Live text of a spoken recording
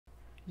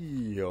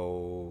Yo,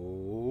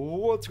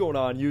 what's going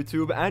on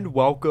YouTube, and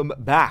welcome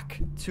back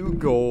to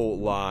Goal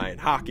Line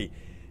Hockey.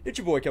 It's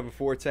your boy Kevin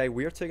Forte.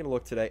 We are taking a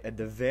look today at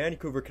the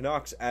Vancouver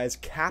Canucks as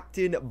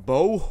Captain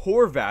Bo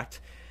Horvat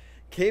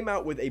came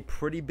out with a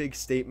pretty big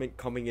statement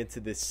coming into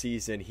this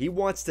season. He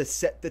wants to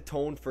set the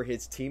tone for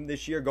his team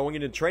this year going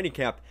into training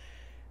camp.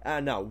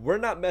 And no, we're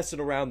not messing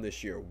around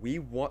this year. We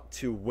want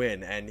to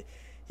win. And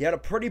he had a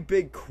pretty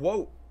big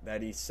quote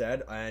that he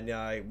said,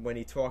 and when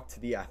he talked to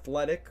The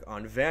Athletic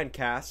on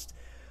Vancast,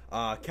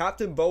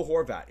 Captain Bo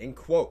Horvat, in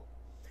quote,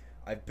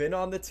 "I've been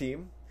on the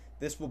team.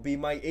 This will be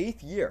my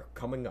 8th year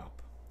coming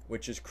up,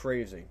 which is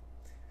crazy.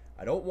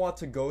 I don't want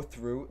to go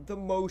through the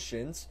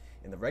motions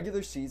in the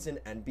regular season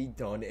and be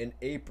done in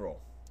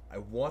April. I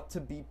want to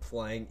be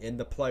playing in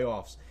the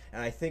playoffs,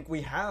 and I think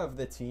we have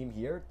the team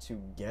here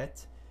to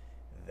get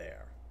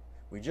there.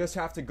 We just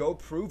have to go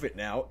prove it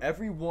now.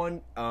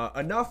 Everyone,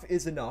 enough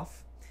is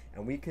enough,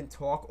 and we can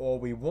talk all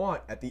we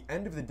want. At the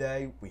end of the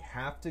day, we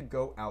have to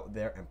go out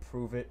there and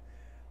prove it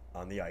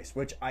on the ice,"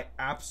 which I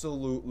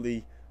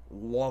absolutely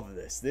love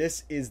this.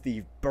 This is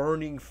the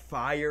burning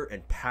fire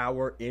and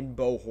power in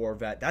Bo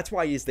Horvat. That's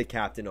why he's the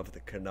captain of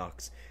the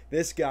Canucks.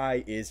 This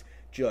guy is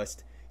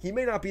just, he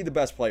may not be the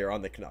best player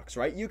on the Canucks,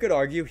 right? You could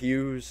argue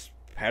Hughes,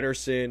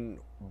 Pettersson,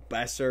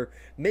 Besser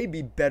may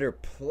be better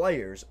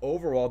players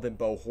overall than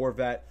Bo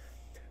Horvat,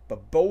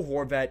 but Bo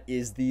Horvat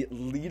is the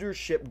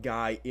leadership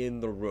guy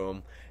in the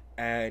room,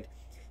 and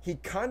he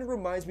kind of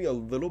reminds me a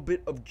little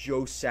bit of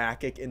Joe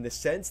Sakic in the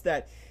sense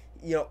that,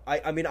 you know,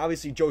 I mean,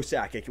 obviously Joe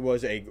Sakic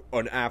was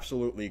an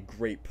absolutely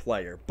great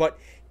player, but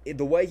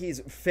the way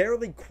he's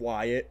fairly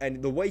quiet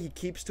and the way he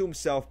keeps to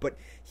himself, but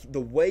the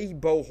way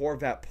Bo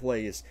Horvat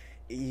plays,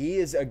 he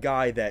is a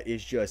guy that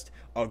is just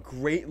a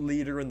great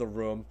leader in the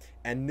room,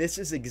 and this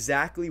is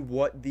exactly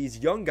what these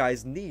young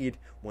guys need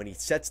when he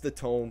sets the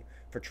tone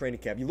for training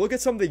camp. You look at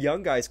some of the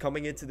young guys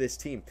coming into this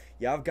team.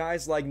 You have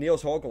guys like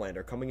Niels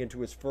Höglander coming into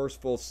his first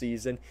full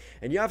season,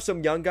 and you have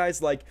some young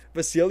guys like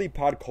Vasily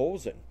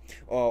Podkolzin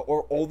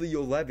or Olli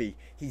Juolevi.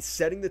 He's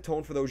setting the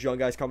tone for those young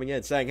guys coming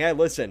in, saying, "Hey,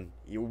 listen,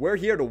 we're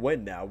here to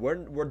win now.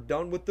 We're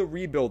done with the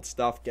rebuild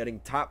stuff,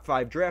 getting top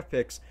 5 draft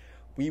picks.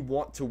 We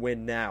want to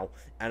win now."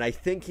 And I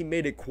think he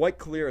made it quite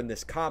clear in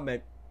this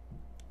comment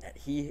that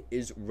he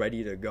is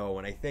ready to go.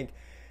 And I think,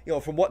 you know,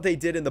 from what they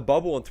did in the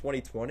bubble in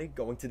 2020,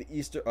 going to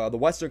the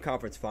Western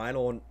Conference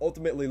Final and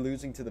ultimately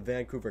losing to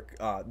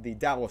the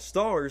Dallas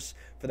Stars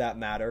for that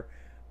matter,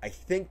 I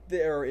think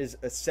there is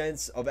a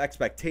sense of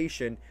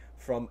expectation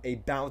from a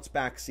bounce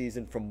back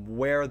season from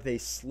where they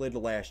slid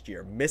last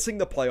year, missing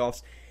the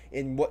playoffs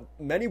in what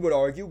many would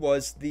argue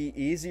was the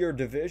easier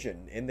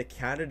division in the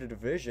Canada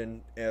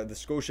division, the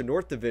Scotia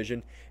North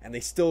division, and they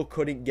still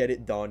couldn't get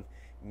it done,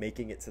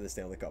 making it to the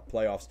Stanley Cup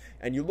playoffs.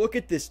 And you look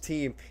at this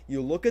team,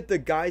 you look at the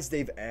guys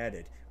they've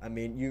added. I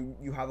mean,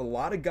 you have a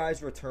lot of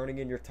guys returning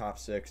in your top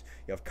 6.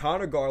 You have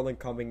Connor Garland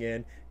coming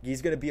in.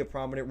 He's going to be a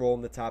prominent role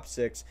in the top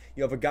 6.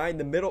 You have a guy in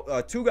the middle,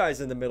 2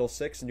 guys in the middle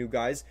 6, new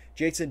guys,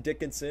 Jason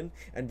Dickinson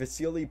and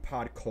Vasily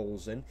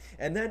Podkolzin.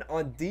 And then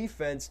on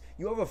defense,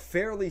 you have a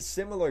fairly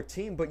similar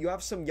team, but you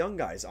have some young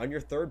guys on your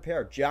third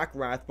pair, Jack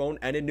Rathbone,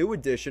 and a new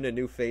addition, a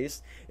new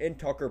face in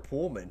Tucker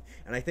Poolman.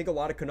 And I think a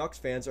lot of Canucks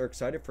fans are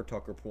excited for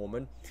Tucker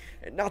Poolman.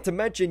 And not to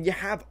mention, you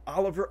have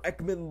Oliver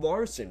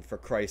Ekman-Larsson, for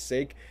Christ's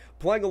sake,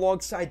 playing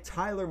alongside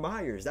Tyler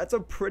Myers. That's a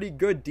pretty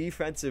good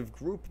defensive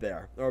group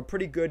there, or a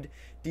pretty good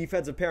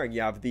defensive pairing.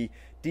 You have the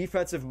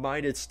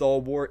defensive-minded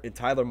stalwart in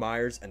Tyler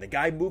Myers and the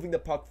guy moving the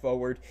puck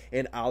forward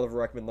in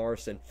Oliver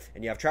Ekman-Larsson.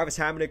 And you have Travis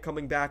Hamonic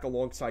coming back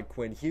alongside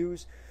Quinn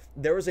Hughes.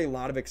 There is a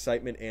lot of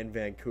excitement in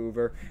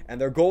Vancouver.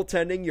 And their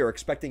goaltending, you're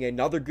expecting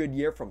another good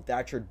year from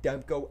Thatcher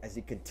Demko as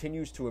he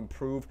continues to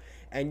improve.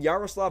 And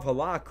Yaroslav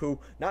Halak, who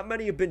not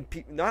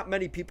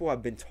many people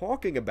have been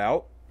talking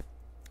about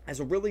as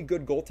a really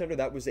good goaltender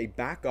that was a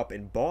backup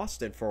in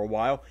Boston for a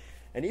while.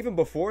 And even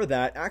before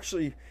that,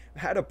 actually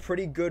had a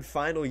pretty good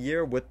final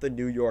year with the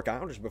New York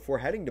Islanders before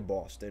heading to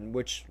Boston,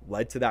 which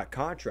led to that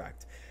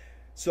contract.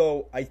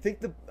 So I think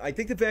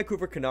the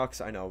Vancouver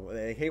Canucks, I know,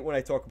 they hate when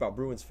I talk about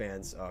Bruins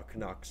fans,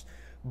 Canucks,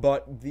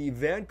 but the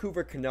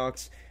Vancouver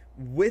Canucks,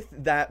 with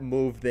that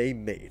move they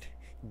made,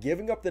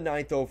 giving up the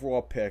 9th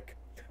overall pick,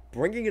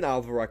 bringing in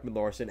Oliver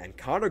Ekman-Larsson and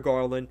Connor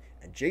Garland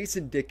and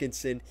Jason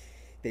Dickinson,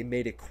 they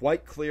made it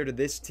quite clear to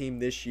this team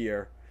this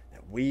year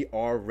that we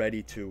are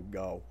ready to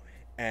go.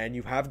 And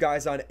you have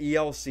guys on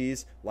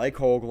ELCs like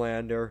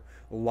Höglander,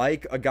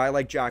 like a guy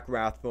like Jack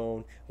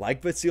Rathbone,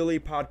 like Vasily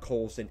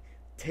Podkolzin.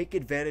 Take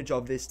advantage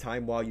of this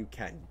time while you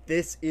can.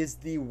 This is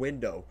the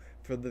window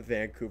for the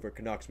Vancouver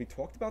Canucks. We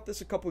talked about this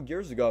a couple of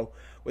years ago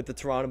with the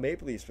Toronto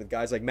Maple Leafs, with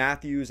guys like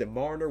Matthews and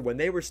Marner when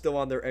they were still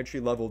on their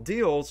entry-level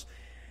deals.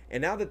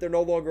 And now that they're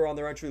no longer on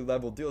their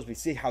entry-level deals, we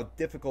see how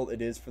difficult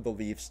it is for the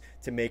Leafs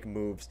to make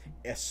moves,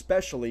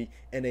 especially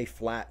in a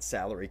flat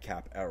salary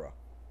cap era.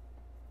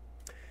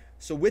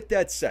 So with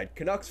that said,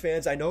 Canucks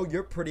fans, I know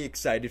you're pretty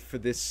excited for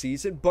this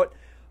season, but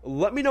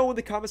let me know in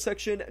the comment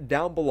section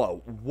down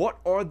below, what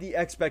are the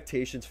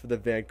expectations for the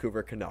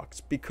Vancouver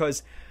Canucks?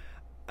 Because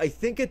I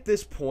think at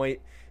this point,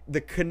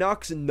 the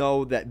Canucks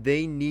know that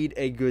they need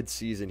a good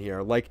season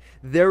here. Like,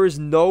 there's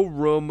no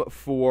room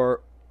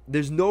for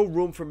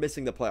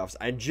missing the playoffs.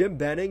 And Jim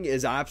Benning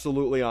is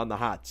absolutely on the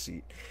hot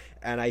seat.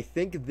 And I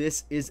think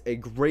this is a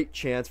great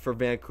chance for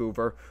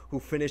Vancouver,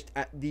 who finished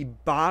at the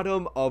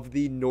bottom of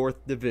the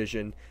North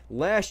Division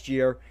last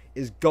year,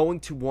 is going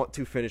to want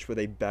to finish with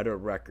a better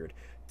record.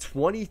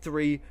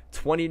 23,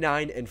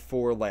 29, and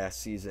 4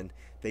 last season.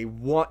 They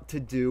want to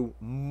do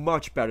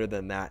much better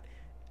than that.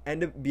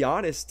 And to be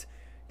honest,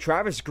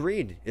 Travis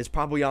Green is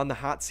probably on the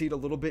hot seat a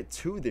little bit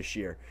too this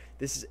year.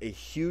 This is a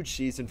huge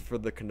season for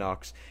the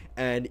Canucks.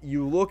 And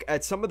you look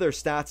at some of their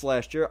stats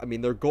last year. I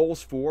mean, their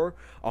goals for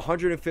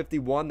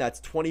 151.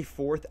 That's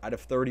 24th out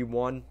of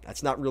 31.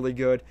 That's not really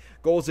good.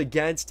 Goals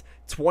against,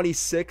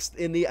 26th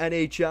in the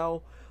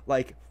NHL.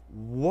 Like,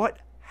 what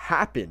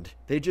happened?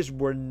 They just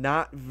were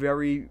not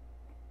very,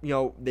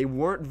 they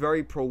weren't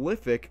very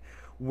prolific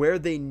where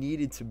they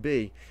needed to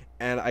be.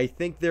 And I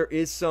think there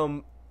is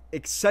some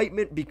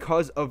excitement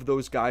because of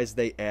those guys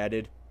they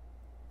added.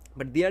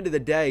 But at the end of the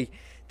day,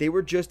 they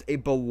were just a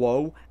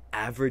below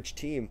average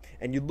team.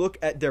 And you look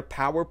at their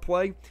power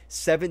play,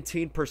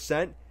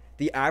 17%.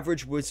 The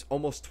average was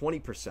almost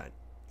 20%.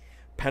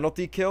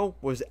 Penalty kill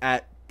was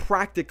at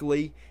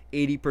practically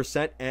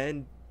 80%.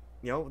 And,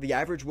 the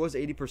average was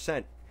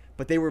 80%.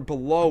 But they were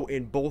below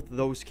in both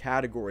those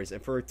categories.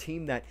 And for a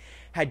team that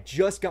had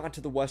just gotten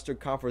to the Western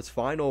Conference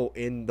Final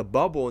in the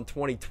bubble in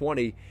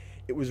 2020,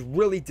 it was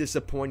really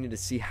disappointing to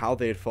see how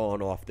they had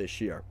fallen off this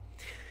year.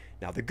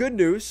 Now, the good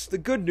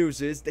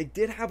news is they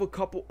did have a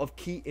couple of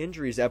key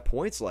injuries at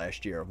points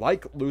last year,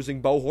 like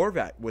losing Bo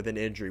Horvat with an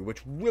injury,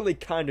 which really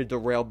kind of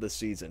derailed the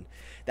season.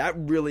 That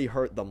really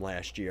hurt them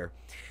last year.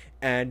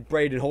 And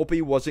Braden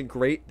Holtby wasn't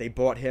great. They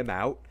bought him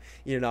out,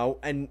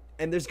 and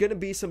there's going to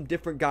be some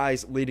different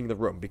guys leading the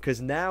room,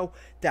 because now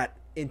that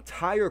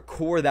entire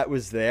core that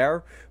was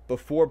there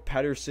before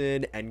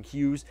Pettersson and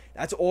Hughes,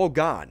 that's all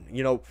gone.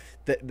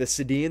 The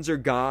Sedins are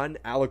gone,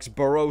 Alex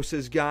Burrows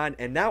is gone,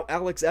 and now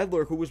Alex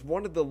Edler, who was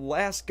one of the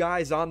last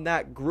guys on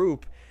that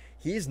group,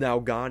 he's now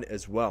gone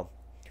as well.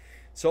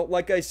 So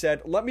like I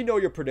said, let me know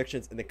your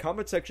predictions in the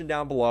comment section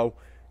down below.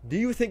 Do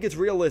you think it's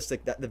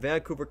realistic that the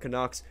Vancouver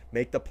Canucks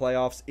make the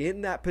playoffs in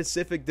that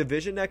Pacific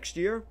Division next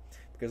year?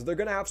 Because they're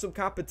going to have some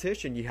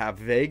competition. You have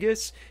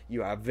Vegas,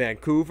 you have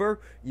Vancouver,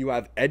 you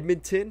have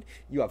Edmonton,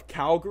 you have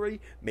Calgary,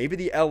 maybe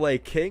the LA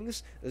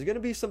Kings. There's going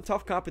to be some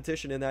tough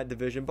competition in that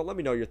division, but let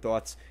me know your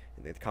thoughts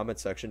in the comment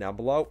section down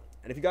below.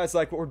 And if you guys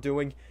like what we're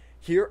doing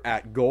here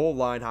at Goal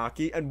Line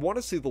Hockey and want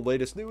to see the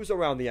latest news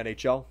around the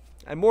NHL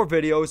and more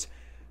videos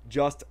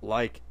just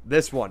like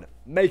this one,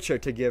 make sure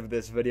to give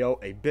this video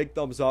a big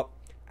thumbs up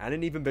and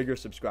an even bigger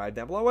subscribe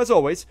down below. As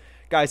always,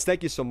 guys,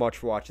 thank you so much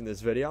for watching this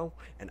video,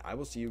 and I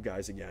will see you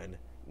guys again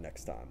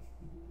next time.